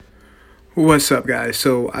What's up, guys?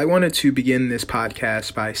 So I wanted to begin this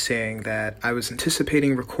podcast by saying that I was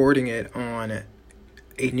anticipating recording it on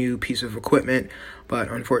a new piece of equipment, but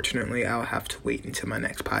unfortunately I'll have to wait until my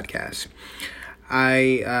next podcast.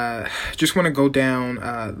 I just want to go down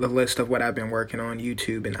the list of what I've been working on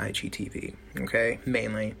YouTube and IGTV, okay,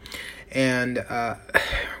 mainly. And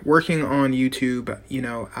working on YouTube,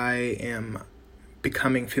 I am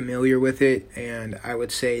becoming familiar with it, and I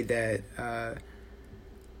would say that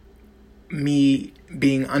me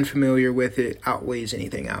being unfamiliar with it outweighs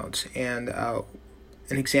anything else. And an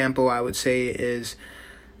example I would say is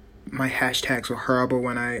my hashtags were horrible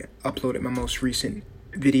when I uploaded my most recent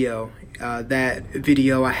video. That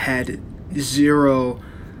video, I had zero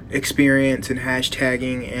experience in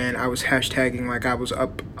hashtagging, and I was hashtagging like I was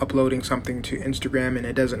uploading something to Instagram, and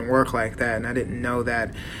it doesn't work like that. And I didn't know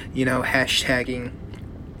that, hashtagging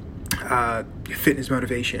fitness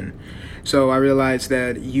motivation. So I realized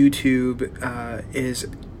that YouTube is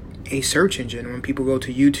a search engine. When people go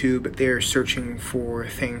to YouTube, they're searching for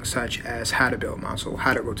things such as how to build muscle,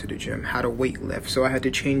 how to go to the gym, how to weight lift. So I had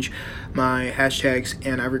to change my hashtags,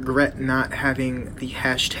 and I regret not having the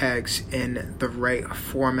hashtags in the right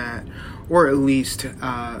format, or at least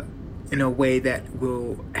in a way that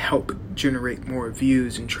will help generate more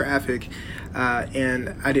views and traffic.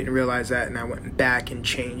 And I didn't realize that, and I went back and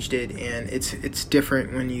changed it. And it's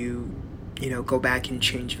different when you go back and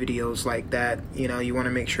change videos like that. You want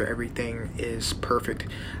to make sure everything is perfect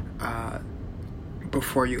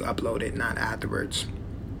before you upload it, not afterwards.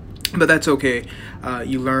 But that's okay.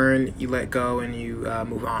 You learn, you let go, and you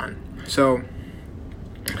move on. So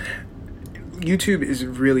YouTube is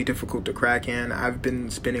really difficult to crack in. I've been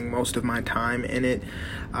spending most of my time in it,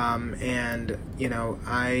 and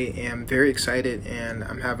I am very excited, and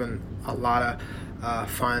I'm having a lot of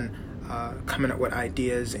fun coming up with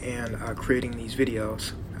ideas and creating these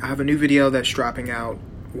videos. I have a new video that's dropping out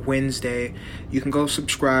Wednesday. You can go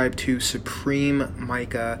subscribe to Supreme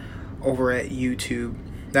Micah over at YouTube.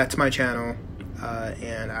 That's my channel,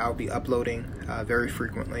 and I'll be uploading very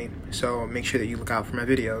frequently, so make sure that you look out for my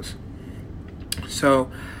videos.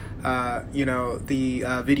 So,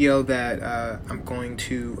 the video that I'm going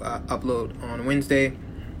to upload on Wednesday,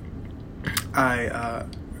 I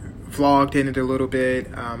vlogged in it a little bit,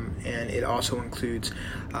 and it also includes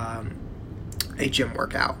a gym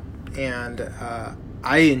workout. And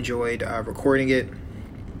I enjoyed recording it.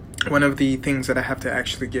 One of the things that I have to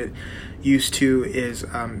actually get used to is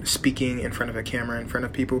speaking in front of a camera in front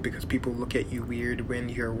of people, because people look at you weird when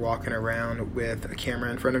you're walking around with a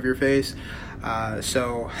camera in front of your face.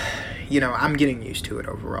 So I'm getting used to it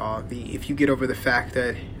overall. If you get over the fact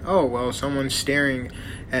that, someone's staring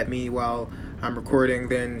at me while I'm recording,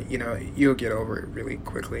 then you'll get over it really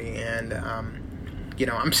quickly. And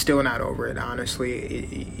I'm still not over it, honestly.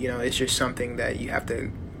 It's just something that you have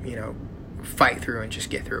to fight through and just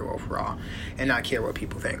get through overall, and not care what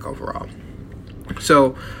people think overall.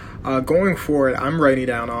 So going forward, I'm writing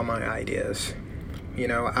down all my ideas.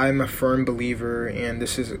 I'm a firm believer, and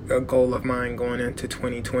this is a goal of mine going into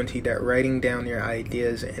 2020, that writing down your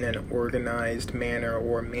ideas in an organized manner,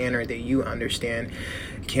 or manner that you understand,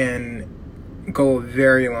 can go a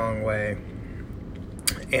very long way.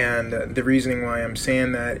 And the reasoning why I'm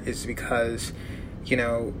saying that is because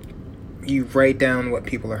you write down what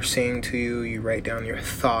people are saying to you, you write down your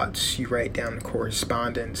thoughts, you write down the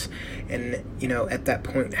correspondence, and at that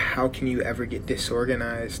point, how can you ever get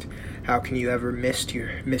disorganized? How can you ever miss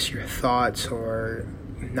your thoughts, or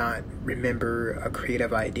not remember a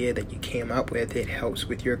creative idea that you came up with? It helps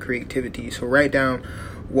with your creativity. So write down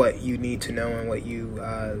what you need to know and what you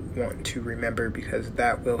want to remember, because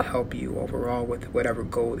that will help you overall with whatever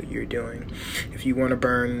goal that you're doing. If you want to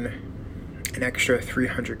burn an extra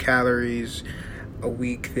 300 calories a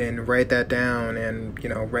week, then write that down, and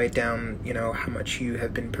write down how much you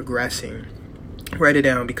have been progressing. Write it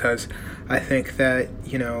down, because I think that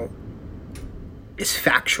it's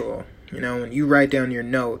factual. When you write down your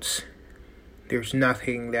notes, there's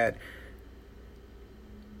nothing that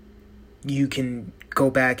you can go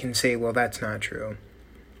back and say, well, that's not true.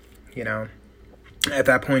 At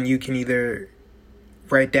that point, you can either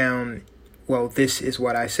write down, well, this is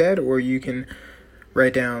what I said, or you can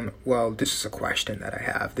write down, well, this is a question that I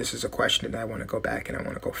have. This is a question that I want to go back and I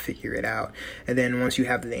want to go figure it out. And then once you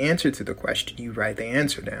have the answer to the question, you write the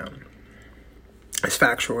answer down. It's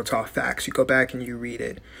factual. It's all facts. You go back and you read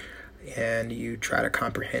it, and you try to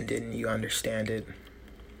comprehend it, and you understand it.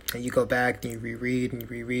 And you go back and you reread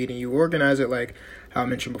and you organize it like how I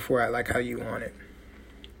mentioned before, like how you want it.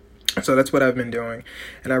 So that's what I've been doing.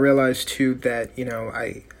 And I realized too that,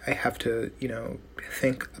 I have to,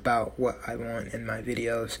 think about what I want in my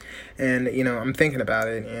videos. And, I'm thinking about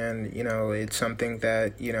it, and, it's something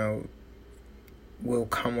that, will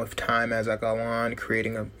come with time as I go on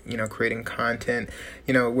creating content.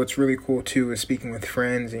 What's really cool too is speaking with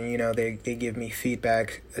friends, and they give me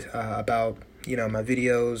feedback about my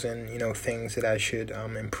videos, and things that I should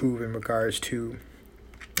improve in regards to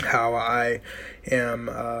how I am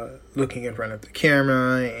looking in front of the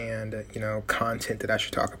camera, and content that I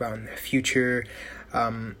should talk about in the future.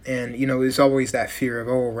 And there's always that fear of,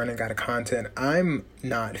 running out of content. I'm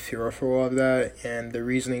not fearful of that, and the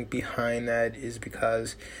reasoning behind that is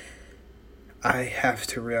because I have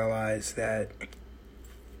to realize that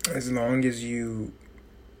as long as you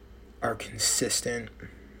are consistent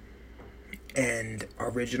and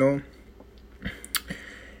original,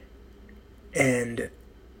 and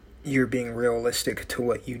you're being realistic to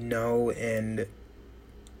what you know and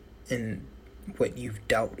what you've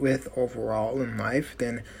dealt with overall in life,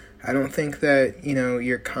 then I don't think that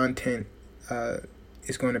your content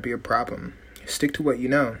is going to be a problem. Stick to what you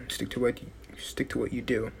know. Stick to what you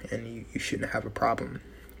do, and you shouldn't have a problem.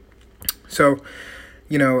 So,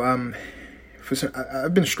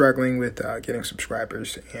 I've been struggling with getting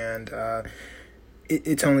subscribers, and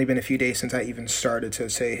it's only been a few days since I even started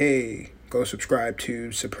to say, hey, go subscribe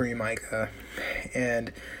to Supreme Micah.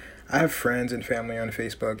 And I have friends and family on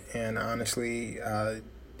Facebook, and honestly, I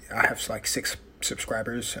have like 6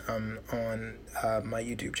 subscribers on my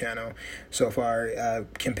YouTube channel so far,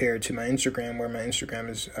 compared to my Instagram, where my Instagram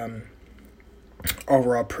is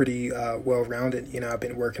overall pretty well-rounded. I've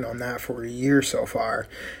been working on that for a year so far,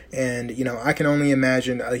 and I can only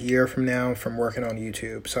imagine a year from now from working on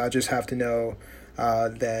YouTube. So I just have to know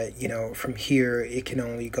that from here it can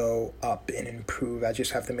only go up and improve. I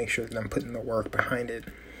just have to make sure that I'm putting the work behind it,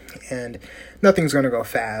 and nothing's going to go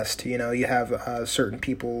fast. You have certain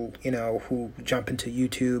people who jump into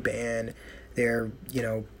YouTube and they're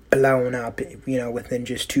blown up within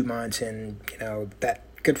just 2 months, and that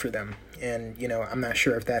good for them. And I'm not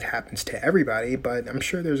sure if that happens to everybody, but I'm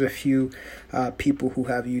sure there's a few people who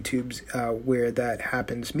have YouTubes where that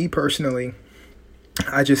happens. Me personally,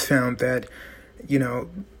 I just found that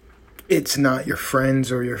it's not your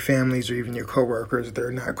friends or your families or even your coworkers.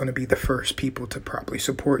 They're not going to be the first people to properly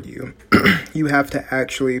support you. You have to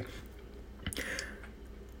actually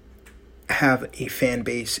have a fan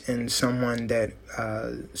base and someone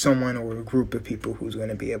or a group of people who's going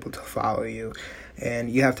to be able to follow you.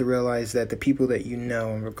 And you have to realize that the people that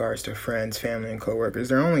in regards to friends, family, and coworkers,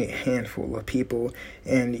 they're only a handful of people,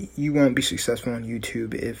 and you won't be successful on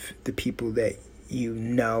YouTube if the people that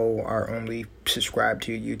are only subscribed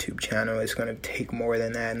to your YouTube channel. It's going to take more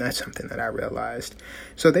than that, and that's something that I realized.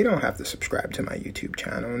 So they don't have to subscribe to my YouTube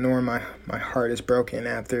channel, nor my heart is broken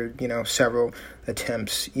after several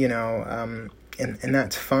attempts, and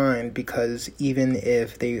that's fine, because even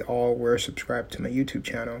if they all were subscribed to my YouTube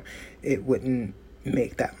channel, it wouldn't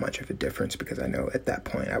make that much of a difference, because I know at that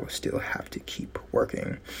point I would still have to keep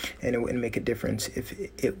working, and it wouldn't make a difference if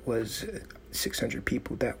it was 600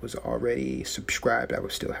 people that was already subscribed. I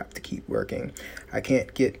would still have to keep working. I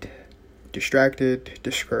can't get distracted,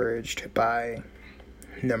 discouraged by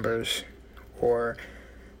numbers or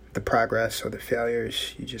the progress or the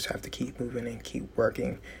failures. You just have to keep moving and keep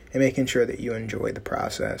working and making sure that you enjoy the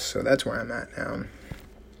process. So that's where I'm at now.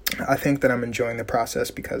 I think that I'm enjoying the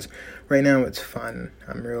process because right now it's fun.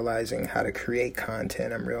 I'm realizing how to create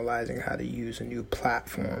content. I'm realizing how to use a new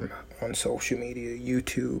platform on social media,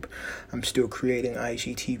 YouTube. I'm still creating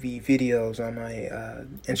IGTV videos on my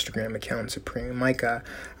Instagram account, Supreme Micah.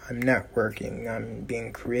 I'm networking. I'm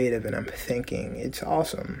being creative, and I'm thinking. It's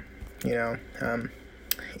awesome,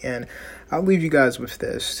 and I'll leave you guys with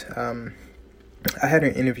this. I had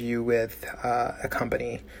an interview with a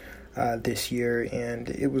company this year, and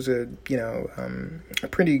it was a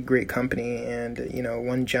pretty great company. And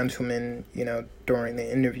one gentleman during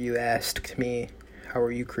the interview asked me, how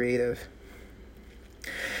are you creative?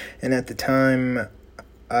 And at the time,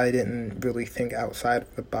 I didn't really think outside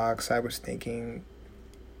of the box. I was thinking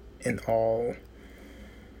in all,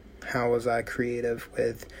 how was I creative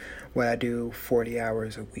with what I do 40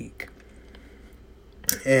 hours a week?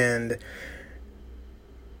 And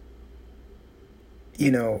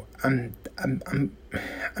I'm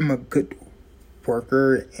a good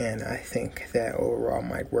worker, and I think that overall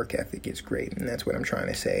my work ethic is great, and that's what I'm trying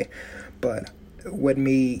to say. But what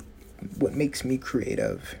makes me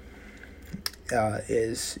creative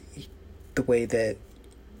is the way that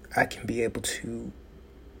I can be able to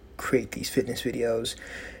create these fitness videos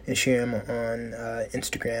and share them on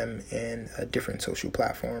Instagram and different social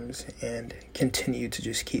platforms, and continue to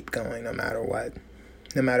just keep going no matter what.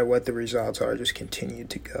 No matter what the results are, just continue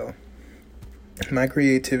to go. My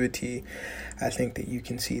creativity, I think that you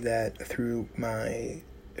can see that through my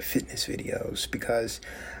fitness videos, because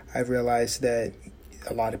I've realized that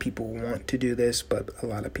a lot of people want to do this, but a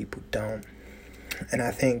lot of people don't. And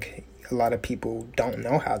I think a lot of people don't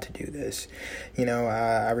know how to do this.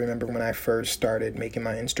 I remember when I first started making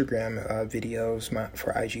my Instagram videos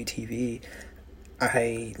for IGTV,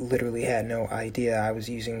 I literally had no idea. I was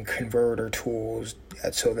using converter tools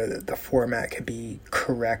so that the format could be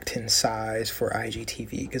correct in size for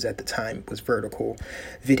IGTV, because at the time it was vertical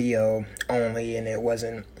video only, and it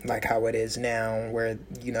wasn't like how it is now where,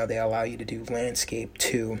 they allow you to do landscape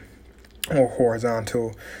too, or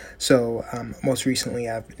horizontal. So most recently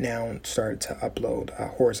I've now started to upload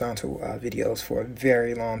horizontal videos for a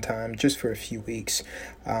very long time, just for a few weeks.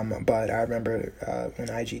 But I remember when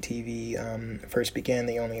IGTV first began,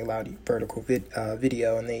 they only allowed vertical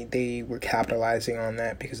video, and they were capitalizing on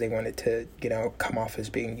that because they wanted to, come off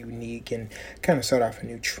as being unique and kind of start off a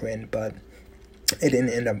new trend. But it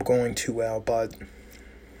didn't end up going too well. But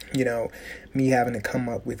me having to come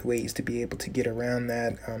up with ways to be able to get around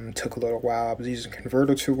that took a little while. I was using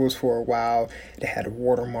converter tools for a while. It had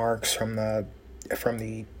watermarks from the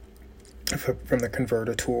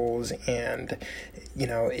converter tools, and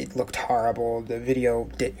it looked horrible. The video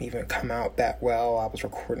didn't even come out that well. I was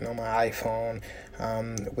recording on my iPhone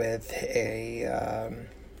with an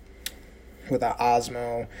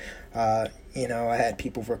Osmo. I had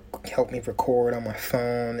people help me record on my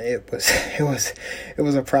phone. It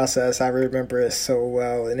was a process. I remember it so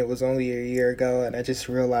well, and it was only a year ago, and I just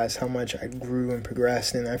realized how much I grew and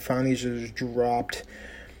progressed, and I finally just dropped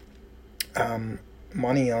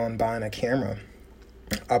money on buying a camera.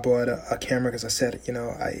 I bought a camera because I said,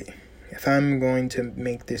 if I'm going to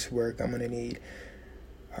make this work, I'm going to need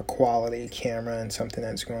a quality camera and something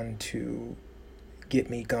that's going to get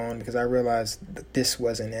me going, because I realized that this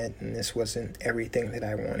wasn't it, and this wasn't everything that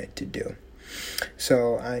I wanted to do.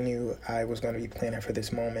 So I knew I was going to be planning for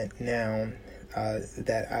this moment now,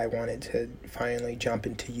 that I wanted to finally jump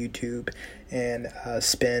into YouTube and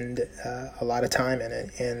spend a lot of time in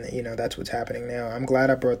it, and that's what's happening now. I'm glad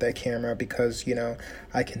I brought that camera, because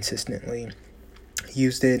I consistently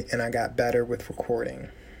used it, and I got better with recording,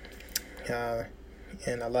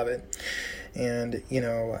 and I love it. And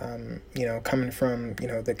coming from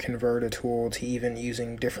the converter tool to even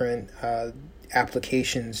using different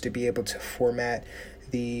applications to be able to format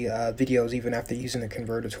the videos, even after using the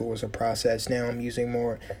converter tool as a process. Now I'm using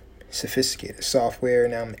more sophisticated software.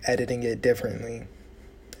 Now I'm editing it differently.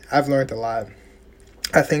 I've learned a lot.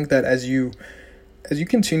 I think that as you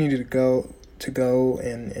continue to go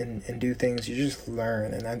and do things, you just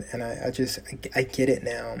learn, and I get it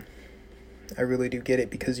now. I really do get it,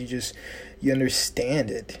 because you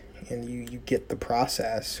understand it, and you get the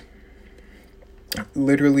process.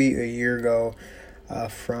 Literally a year ago,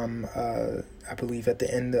 from I believe at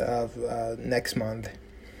the end of next month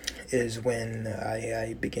is when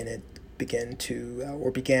I began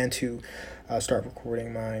to start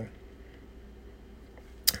recording my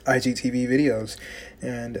IGTV videos,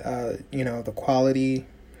 and the quality,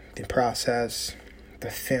 the process, the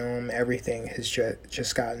film, everything has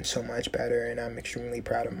just gotten so much better, and I'm extremely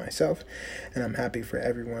proud of myself, and I'm happy for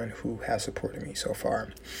everyone who has supported me so far.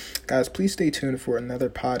 Guys, please stay tuned for another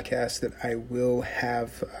podcast that I will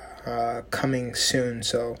have coming soon.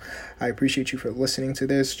 So I appreciate you for listening to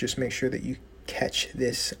this. Just make sure that you catch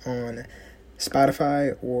this on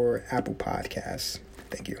Spotify or Apple Podcasts.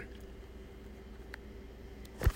 Thank you.